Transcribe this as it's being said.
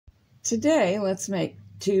Today, let's make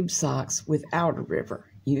tube socks without a river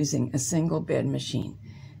using a single bed machine.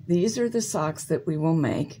 These are the socks that we will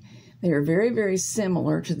make. They are very, very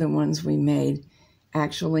similar to the ones we made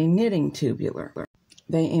actually knitting tubular.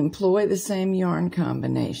 They employ the same yarn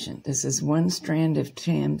combination. This is one strand of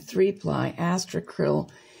TAM 3-ply Astracryl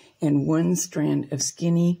and one strand of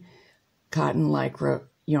skinny cotton lycra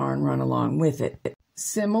yarn run along with it.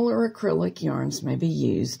 Similar acrylic yarns may be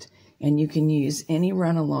used, and you can use any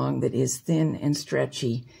run along that is thin and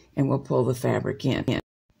stretchy and will pull the fabric in.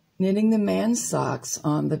 Knitting the man's socks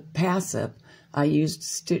on the pass-up, I used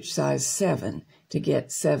stitch size 7 to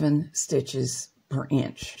get 7 stitches per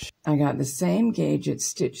inch. I got the same gauge at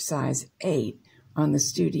stitch size 8 on the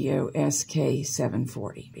Studio SK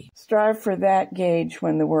 740. Strive for that gauge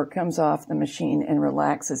when the work comes off the machine and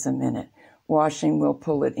relaxes a minute. Washing will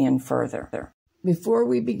pull it in further. Before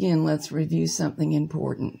we begin, let's review something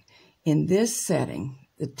important. In this setting,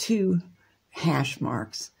 the 2 hash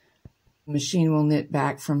marks, the machine will knit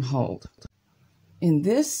back from hold. In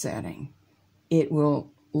this setting, it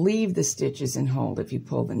will leave the stitches in hold if you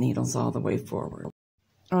pull the needles all the way forward.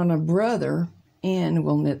 On a brother, N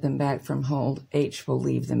will knit them back from hold, H will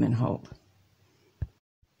leave them in hold.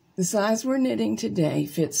 The size we're knitting today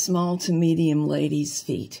fits small to medium ladies'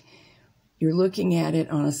 feet. You're looking at it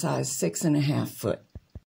on a size 6.5 foot.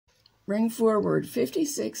 Bring forward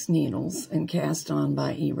 56 needles and cast on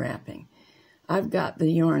by E-wrapping. I've got the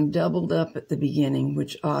yarn doubled up at the beginning,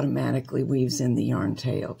 which automatically weaves in the yarn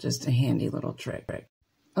tail, just a handy little trick.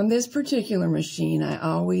 On this particular machine, I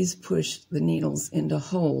always push the needles into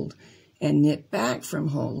hold and knit back from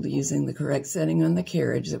hold using the correct setting on the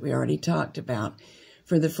carriage that we already talked about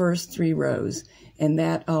for the first 3 rows, and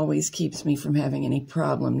that always keeps me from having any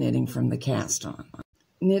problem knitting from the cast on.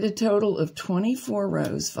 Knit a total of 24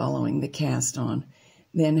 rows following the cast on,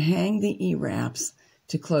 then hang the E-wraps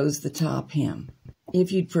to close the top hem.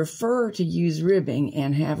 If you'd prefer to use ribbing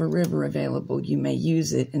and have a river available, you may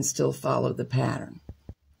use it and still follow the pattern.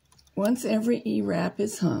 Once every E-wrap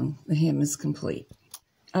is hung, the hem is complete.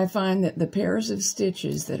 I find that the pairs of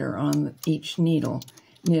stitches that are on each needle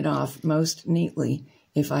knit off most neatly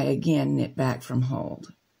if I again knit back from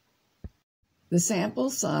hold. The sample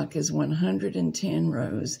sock is 110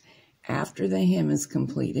 rows after the hem is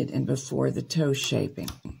completed and before the toe shaping.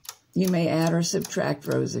 You may add or subtract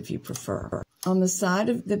rows if you prefer. On the side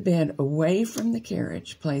of the bed away from the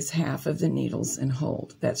carriage, place half of the needles in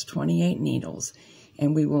hold. That's 28 needles,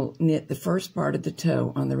 and we will knit the first part of the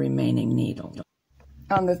toe on the remaining needle.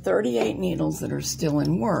 On the 38 needles that are still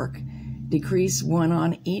in work, decrease 1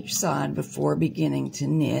 on each side before beginning to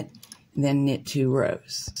knit, then knit 2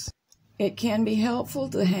 rows. It can be helpful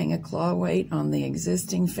to hang a claw weight on the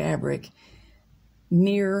existing fabric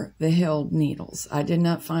near the held needles. I did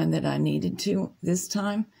not find that I needed to this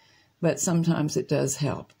time, but sometimes it does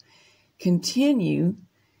help. Continue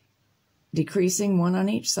decreasing 1 on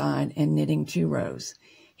each side and knitting 2 rows.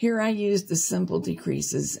 Here I used the simple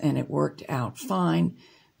decreases and it worked out fine,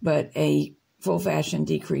 but a full-fashion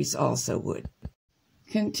decrease also would.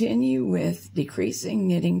 Continue with decreasing,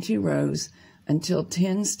 knitting 2 rows until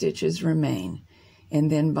 10 stitches remain,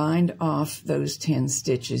 and then bind off those 10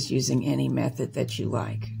 stitches using any method that you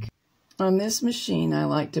like. On this machine, I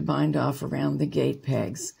like to bind off around the gate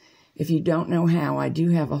pegs. If you don't know how, I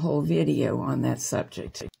do have a whole video on that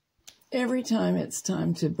subject. Every time it's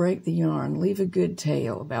time to break the yarn, leave a good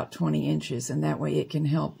tail, about 20 inches, and that way it can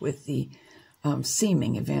help with the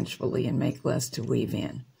seaming eventually and make less to weave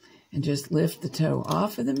in. And just lift the toe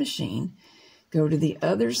off of the machine, go to the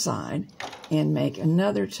other side, and make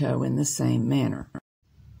another toe in the same manner.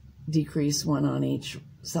 Decrease 1 on each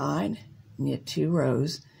side, knit 2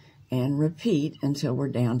 rows, and repeat until we're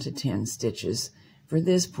down to 10 stitches for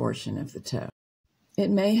this portion of the toe. It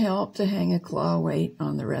may help to hang a claw weight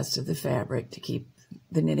on the rest of the fabric to keep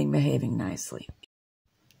the knitting behaving nicely.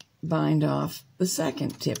 Bind off the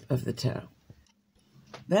second tip of the toe.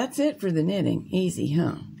 That's it for the knitting. Easy,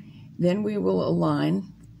 huh? Then we will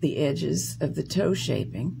align the edges of the toe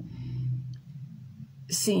shaping,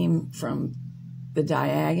 seam from the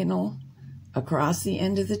diagonal across the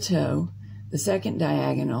end of the toe, the second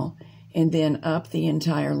diagonal, and then up the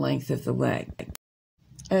entire length of the leg.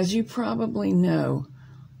 As you probably know,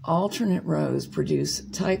 alternate rows produce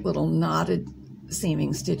tight little knotted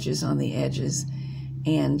seaming stitches on the edges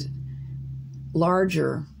and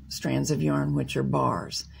larger strands of yarn, which are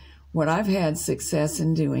bars. What I've had success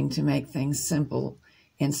in doing to make things simple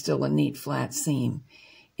and still a neat flat seam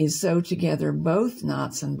is sew together both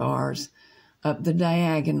knots and bars up the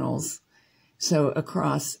diagonals, so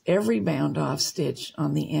across every bound off stitch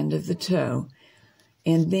on the end of the toe,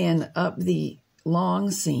 and then up the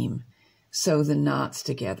long seam, sew the knots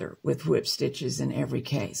together with whip stitches in every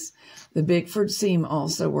case. The Bickford seam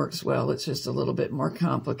also works well. It's just a little bit more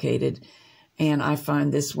complicated, and I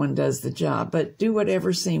find this one does the job, but do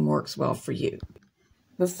whatever seam works well for you.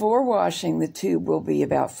 Before washing, the tube will be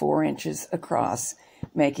about 4 inches across,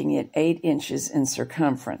 making it 8 inches in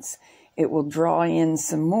circumference. It will draw in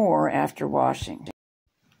some more after washing.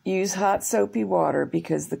 Use hot soapy water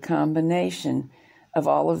because the combination of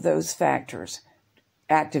all of those factors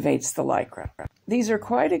activates the Lycra. These are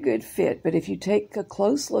quite a good fit, but if you take a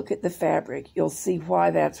close look at the fabric, you'll see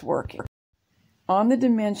why that's working. On the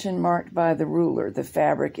dimension marked by the ruler, the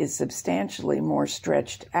fabric is substantially more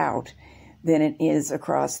stretched out than it is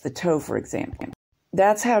across the toe, for example.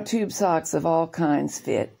 That's how tube socks of all kinds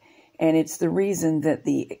fit, and it's the reason that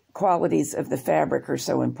the qualities of the fabric are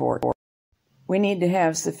so important. We need to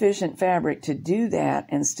have sufficient fabric to do that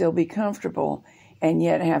and still be comfortable and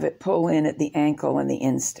yet have it pull in at the ankle and the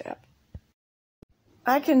instep.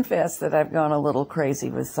 I confess that I've gone a little crazy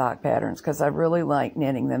with sock patterns because I really like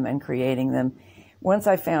knitting them and creating them once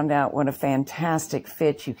I found out what a fantastic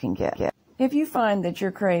fit you can get. If you find that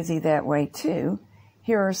you're crazy that way too,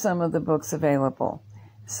 here are some of the books available.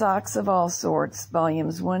 Socks of All Sorts,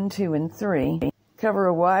 Volumes 1, 2, and 3, cover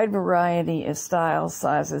a wide variety of styles,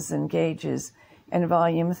 sizes, and gauges, and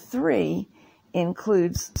Volume 3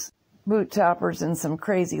 includes boot toppers and some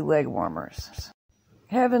crazy leg warmers.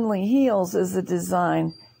 Heavenly Heels is a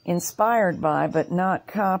design inspired by, but not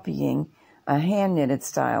copying, a hand-knitted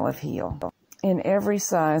style of heel, in every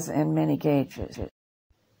size and many gauges.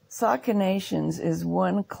 Sockinations is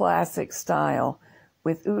one classic style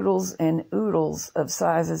with oodles and oodles of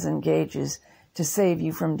sizes and gauges to save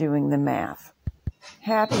you from doing the math.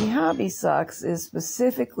 Happy Hobby Socks is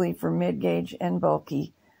specifically for mid-gauge and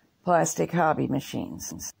bulky plastic hobby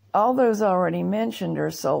machines. All those already mentioned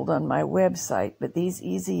are sold on my website, but these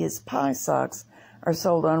Easy as Pie socks are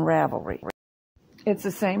sold on Ravelry. It's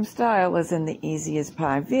the same style as in the Easy as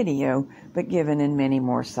Pie video, but given in many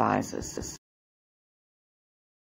more sizes.